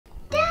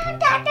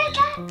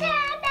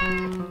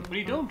What are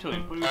you doing to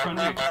him? What are we trying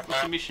to do?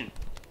 What's the mission?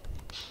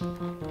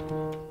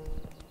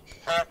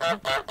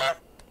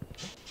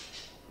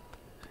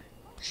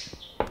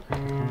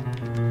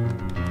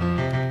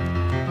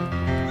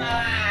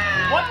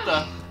 What the?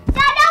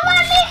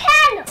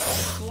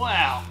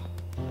 Wow.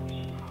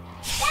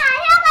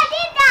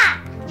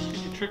 Did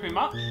you trip him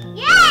up?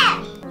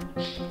 Yeah!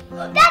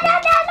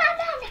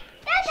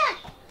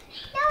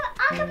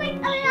 I can make a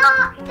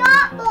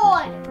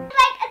dartboard.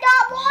 Make a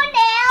dartboard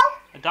now.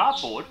 A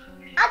dartboard?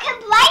 I can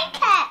break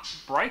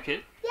it. Break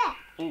it? Yeah.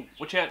 Oh,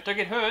 watch out. Don't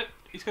get hurt.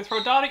 He's going to throw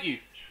a dart at you.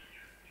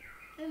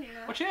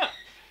 Watch out.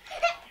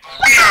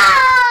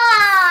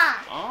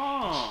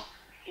 Oh.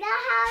 Now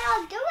how do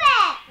I do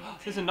it?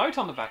 There's a note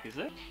on the back, is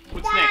there?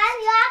 What's Dad, next?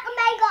 I can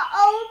make an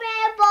old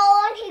man ball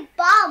on his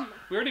bum.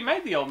 We already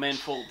made the old man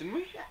fall, didn't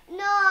we?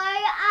 No,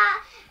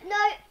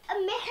 a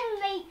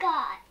mission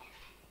God.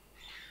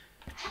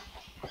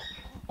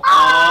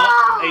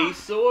 Oh, he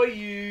saw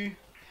you.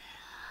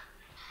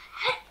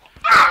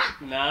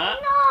 Nah.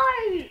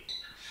 No.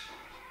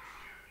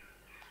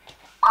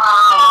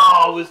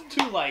 Oh, it was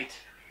too late.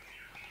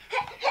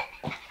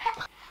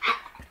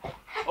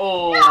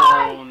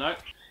 Oh, no.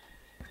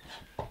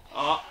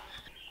 Oh.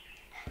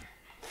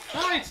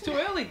 No, it's too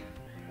early.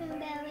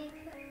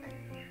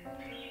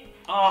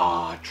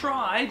 Oh, I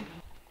tried.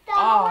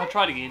 Oh, I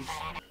tried again.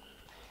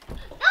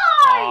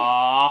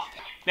 Oh.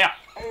 Now.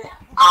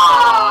 Oh,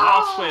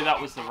 I swear that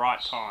was the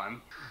right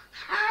time.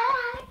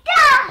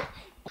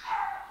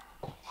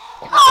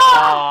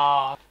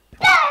 Oh.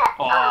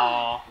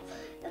 Oh.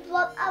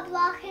 A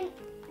block and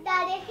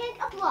Daddy hit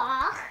a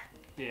block.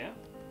 Yeah.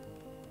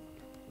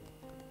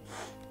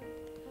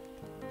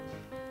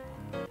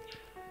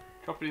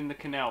 Drop it in the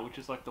canal, which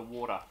is like the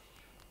water.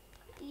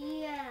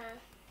 Yeah.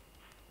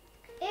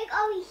 It's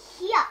over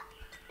here.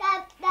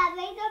 That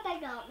made up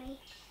and got me.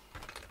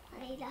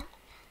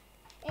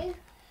 It's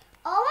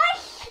over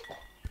here.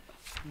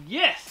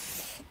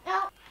 Yes!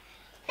 No.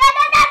 Da.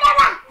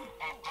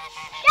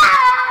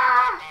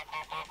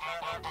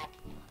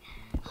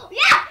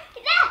 Yeah!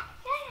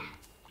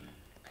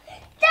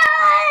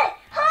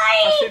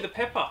 I see the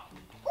pepper.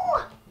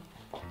 Ooh.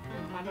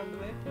 Right under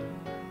there.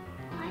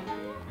 I don't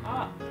know.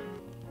 Ah.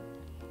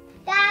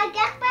 Dad,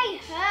 get my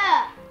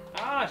hair.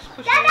 Ah, she's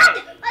pushing Dad, it out.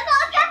 I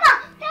got a pepper.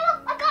 Dad,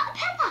 I got a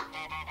pepper.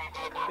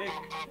 There,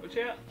 watch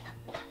out.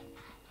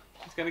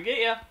 She's gonna get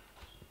you.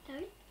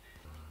 Sorry?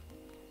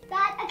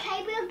 Dad, okay,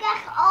 we'll get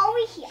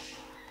over here.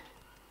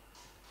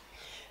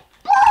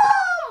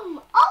 Boom!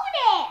 Over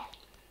there.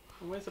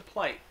 Where's a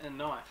plate and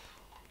knife?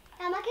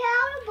 Now I can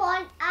have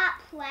one at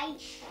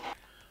place.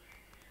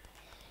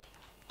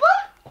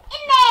 Boom! In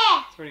there.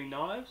 Is there any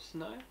knives?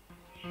 No? Mommy,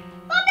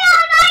 a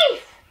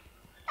knife!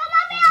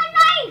 Mommy, a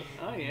knife!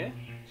 Oh yeah.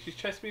 She's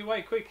chasing me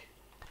away, quick.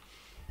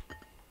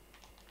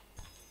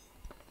 It's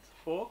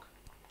a fork.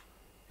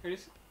 Here it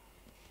is.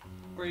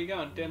 Where are you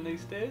going? Down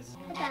these stairs?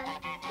 Dad,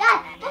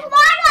 look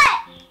behind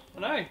it! I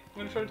know. I'm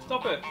gonna try to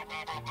stop it.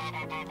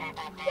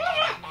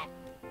 Yeah!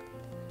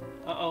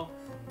 Uh-oh.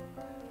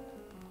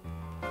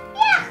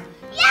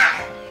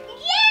 Yeah!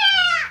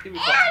 Give me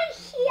Out five. of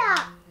here!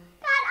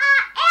 Dad,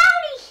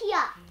 out of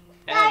here!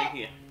 Out of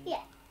here.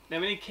 Yeah. Now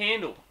we need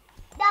candle.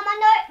 Dad, my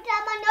no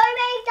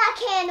makes that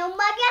candle.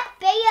 My get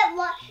beer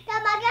one.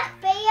 Dad, my get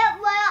beer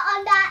one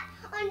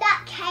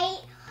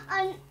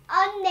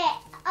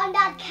on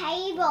that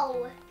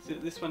cable. Is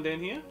it this one down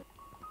here?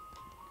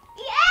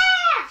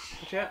 Yeah!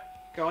 Watch out.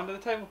 Go under the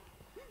table.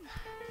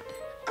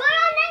 Go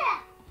on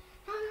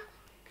there.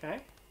 Okay.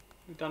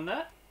 We've done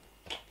that.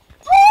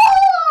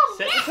 Boom!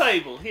 Set the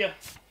table. Here.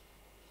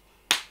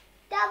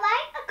 Dad,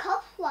 like a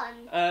cup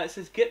one. It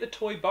says get the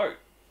toy boat.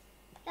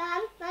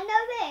 Dad, my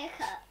no make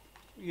it.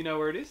 You know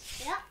where it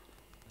is? Yeah.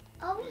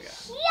 Over There we go.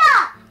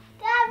 here.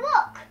 Dad,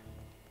 look.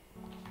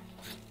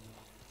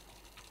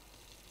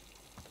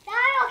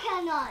 Dad, look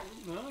at none.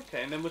 Oh,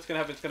 okay, and then what's going to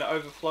happen? It's going to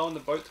overflow and the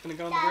boat's going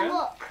to go on the Dad, ground?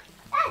 look.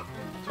 Dad.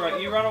 It's alright,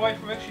 you run away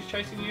from her, she's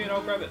chasing you and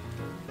I'll grab it.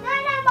 No,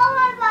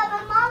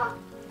 Mama.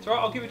 It's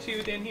alright, I'll give it to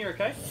you down here,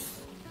 okay?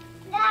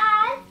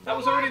 Dad. That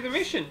was already the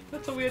mission.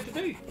 That's all we had to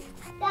do. Dad,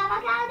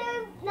 I can't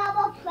do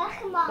another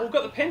Pokemon. Oh, we've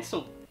got the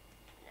pencil.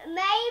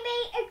 Maybe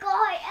a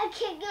guy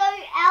can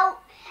go out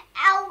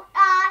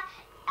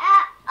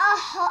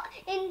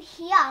in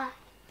here.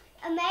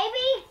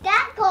 Maybe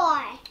that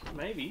guy.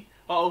 Maybe.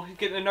 Oh,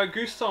 get the no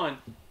goose sign.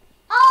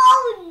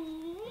 Oh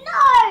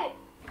no!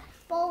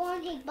 Ball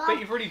on his bum. But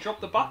you've already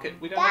dropped the bucket.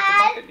 We don't have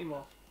the bucket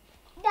anymore.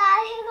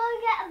 Dad, he's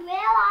gonna get a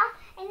mirror,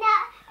 and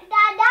that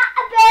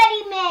a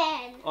birdie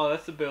man. Oh,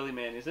 that's the burly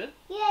man, is it?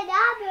 Yeah,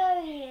 that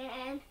birdie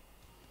man.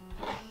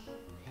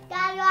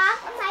 Dad, I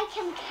can make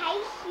him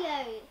chase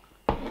you.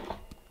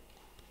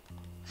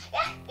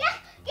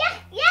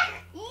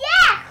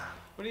 Yeah.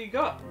 What do you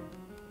got?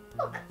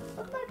 Look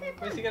my pepper.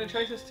 Where's he going to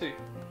chase us to?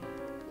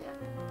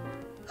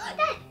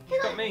 Dad,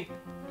 He's got me.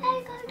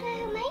 Dad, go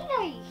get a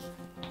mayonnaise.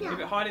 Keep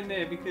it hide in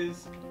there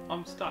because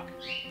I'm stuck.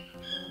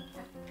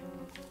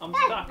 I'm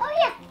Dad, stuck. oh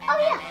yeah.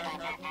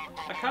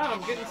 I can't,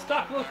 I'm getting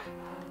stuck, look.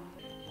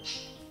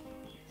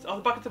 Oh,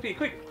 the bucket's up here.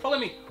 Quick, follow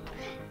me.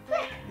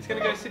 He's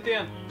gonna go sit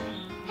down.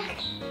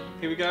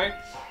 Here we go.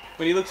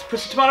 When he looks,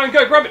 push the tomato and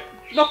go. Grab it.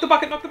 Knock the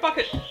bucket. Knock the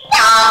bucket. No!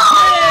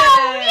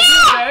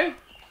 Yeah!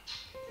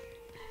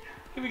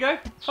 Here we go. Here we go.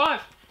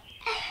 5.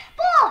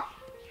 4,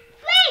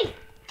 3, 2.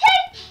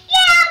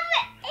 Yeah,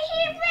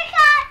 he's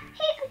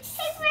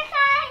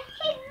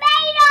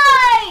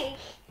tomatoes.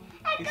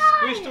 He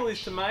squished all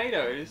his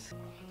tomatoes.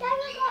 Dad,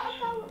 I got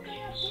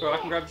So I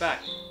can grab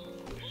back.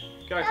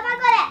 Go. Dad, I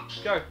got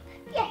it. Go.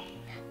 Yeah.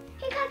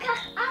 He got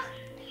caca. Dad,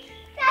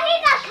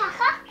 he got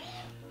caca.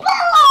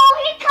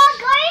 Oh, he can't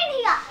go in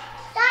here.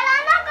 Dad,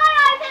 I'm not going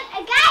to open a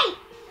gate.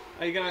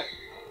 Are you gonna...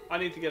 I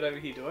need to get over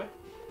here, do I?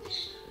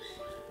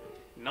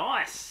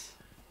 Nice.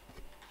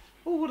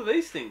 Oh, what are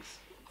these things?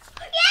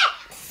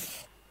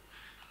 Yes.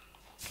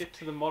 Get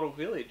to the model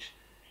village.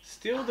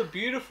 Steal the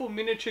beautiful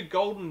miniature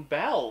golden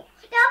bell.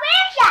 Now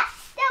where's that?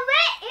 Now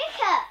where is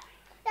it?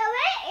 Now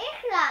where is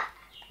that?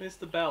 Where's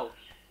the bell?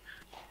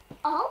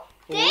 Oh,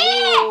 there.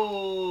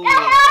 Oh. Get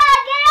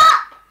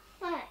up.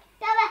 Right.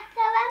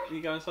 Now,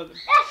 You go inside the...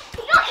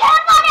 you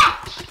can't on it.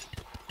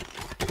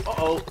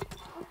 Uh-oh.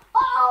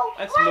 Oh.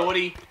 That's wait.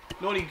 naughty.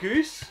 Naughty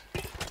goose.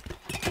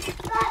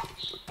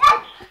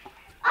 Dad,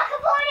 I can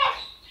pull it.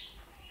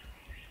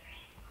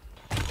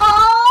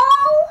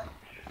 Oh.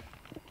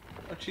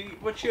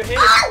 What's your head?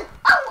 Oh.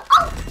 Oh.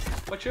 Oh.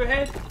 What's your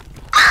head?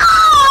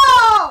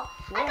 Oh.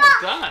 Well I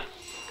got. done. Now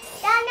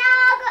I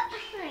got.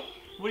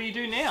 What do you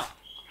do now?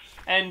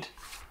 And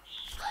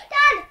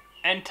Dad.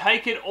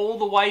 take it all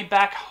the way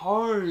back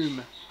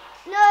home.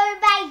 No,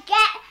 they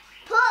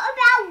put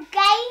about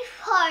gate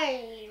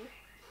home.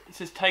 It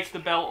says take the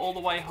bell all the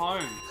way home.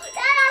 Then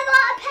I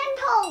got a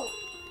pencil.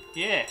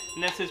 Yeah,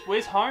 and that says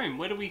where's home?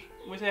 Where's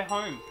our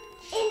home?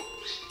 Then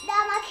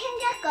I can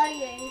just go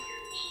in.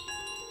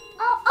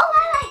 Oh,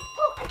 wait.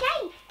 Oh,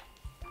 again.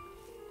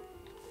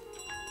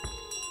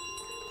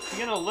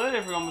 You're gonna alert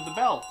everyone with the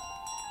bell.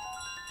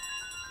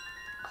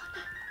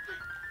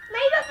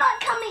 Tomato butt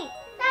coming.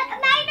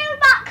 Tomato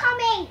butt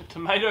coming.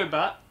 Tomato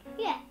butt.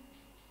 Yeah.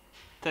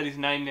 Is that his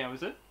name now,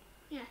 is it?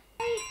 Yeah.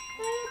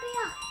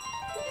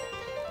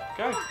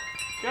 Go.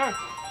 Go. In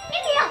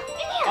here.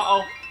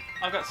 Uh-oh.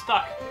 I got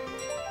stuck.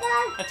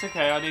 Dad. That's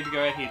okay, I need to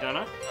go out here, don't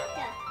I?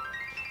 Yeah.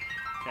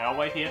 Okay, I'll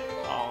wait here.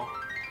 Oh.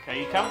 Okay,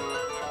 you come.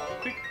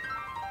 Quick.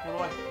 Out of the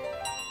way.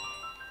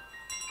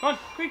 Come on,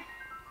 quick.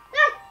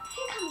 No,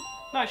 he's coming.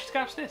 No, she's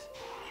going upstairs.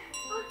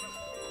 No,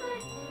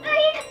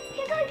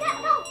 he's going to get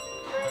the ball.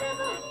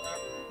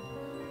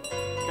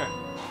 Go. Go.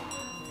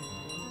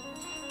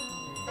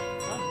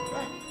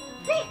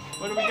 Wait,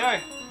 Where do we go? wait,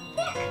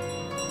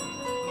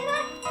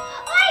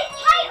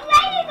 where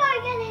are you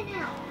going in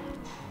now?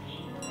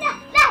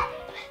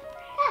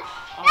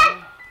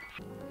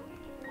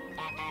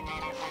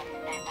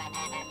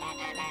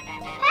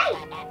 Hey!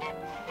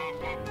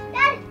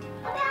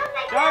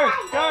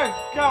 Dad,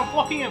 Go, I'm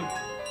blocking him.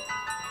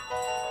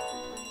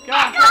 Go.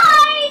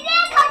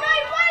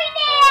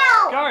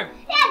 Go.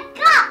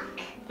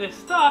 They're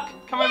stuck.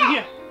 Come over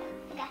here.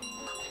 No.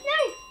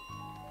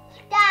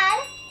 Dad,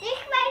 this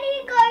way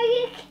you go.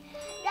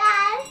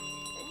 Dad,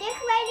 this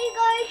way you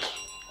go.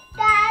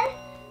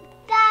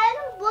 Dad,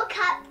 look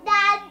up.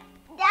 Dad,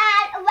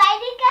 where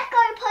you just go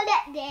put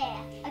it there,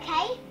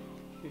 okay?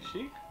 Is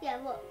she? Yeah,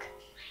 look.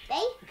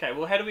 See? Okay,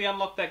 well how do we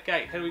unlock that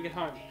gate? How do we get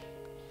home?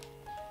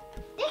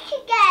 This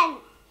again.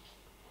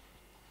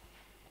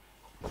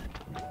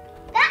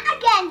 That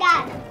again,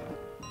 Dad.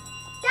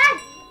 Dad.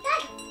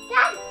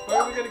 Where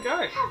are we going to go?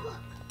 Dad, look.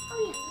 Oh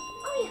yeah.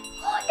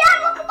 Oh, Dad,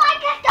 look at my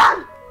get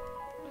done.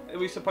 Are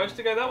we supposed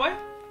to go that way?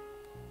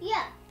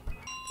 Yeah.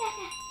 Dad,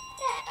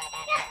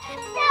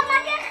 my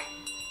get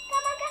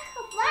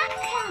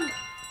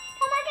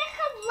a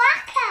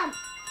black cam.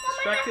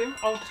 Distract him.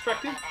 I'll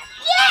distract him.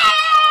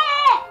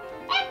 Yeah!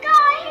 Let's go.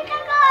 Here we go.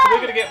 So we're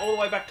going to get all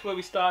the way back to where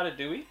we started,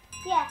 do we?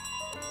 Yeah.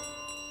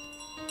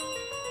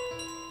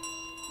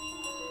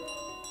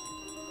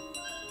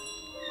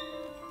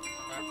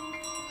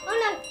 Oh no.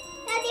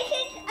 Now this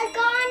is a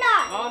Ghana.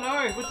 Oh no,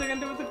 what's they going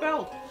to do with the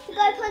bell? You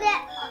go put it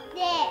up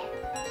there.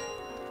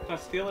 Can I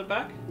steal it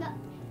back? No.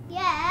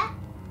 Yeah. I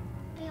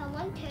don't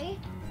want to.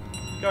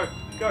 Go.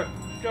 Quick!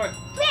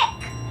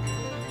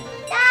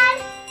 Dad!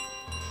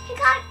 He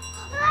can't.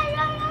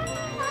 No.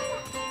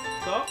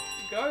 Stop.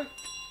 Go.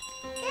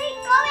 Keep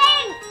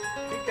going!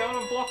 Keep going,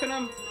 I'm blocking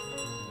him.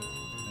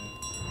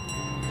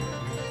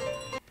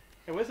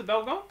 Hey, where's the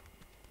bell gone?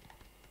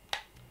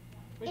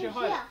 Where's your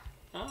hide? Here.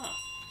 Ah.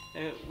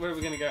 Where are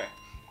we going to go?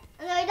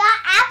 No,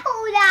 that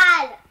apple,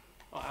 Dad!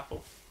 Oh,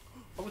 apple.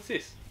 Oh, what's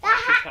this?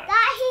 That Hat.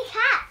 his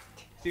hat.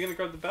 Is he going to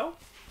grab the bell?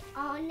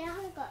 Oh, now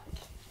I got.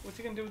 What's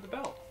he going to do with the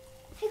bell?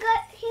 He put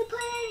it in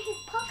his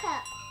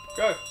pocket.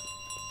 Go.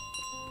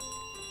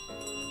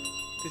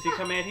 Does he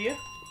come out here?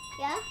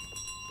 Yeah?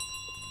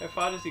 How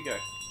far does he go?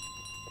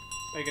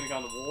 Are you going to go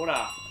in the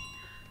water?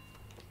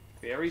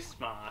 Very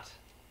smart.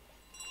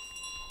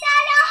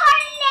 Dad, I'm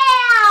home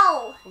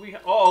now!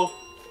 Uh-oh.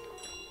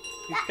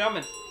 He's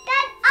coming.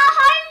 Dad, I'm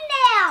home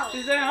now!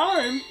 Is that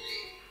home?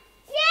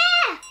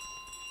 Yeah!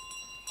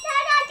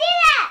 Dad, I did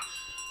it!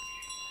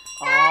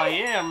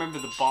 yeah, I remember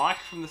the bike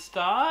from the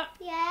start.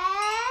 Yeah.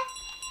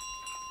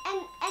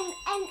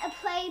 And a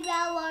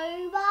playground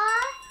over.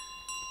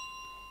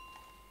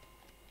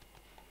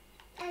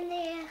 And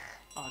there.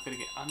 Oh, I've got to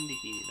get under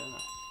here, don't I?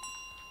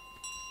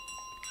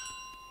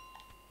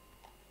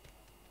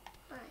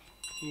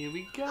 Here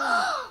we go.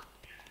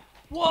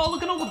 Whoa,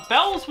 look at all the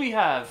bells we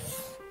have.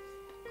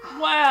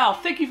 Wow,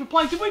 thank you for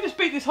playing. Did we just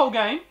beat this whole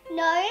game?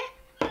 No,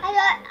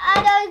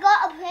 I don't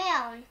got a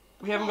crown.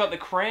 We haven't got the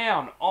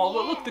crown. Oh,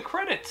 look, the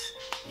credits.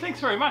 Thanks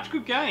very much.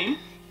 Good game.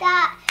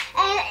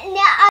 And now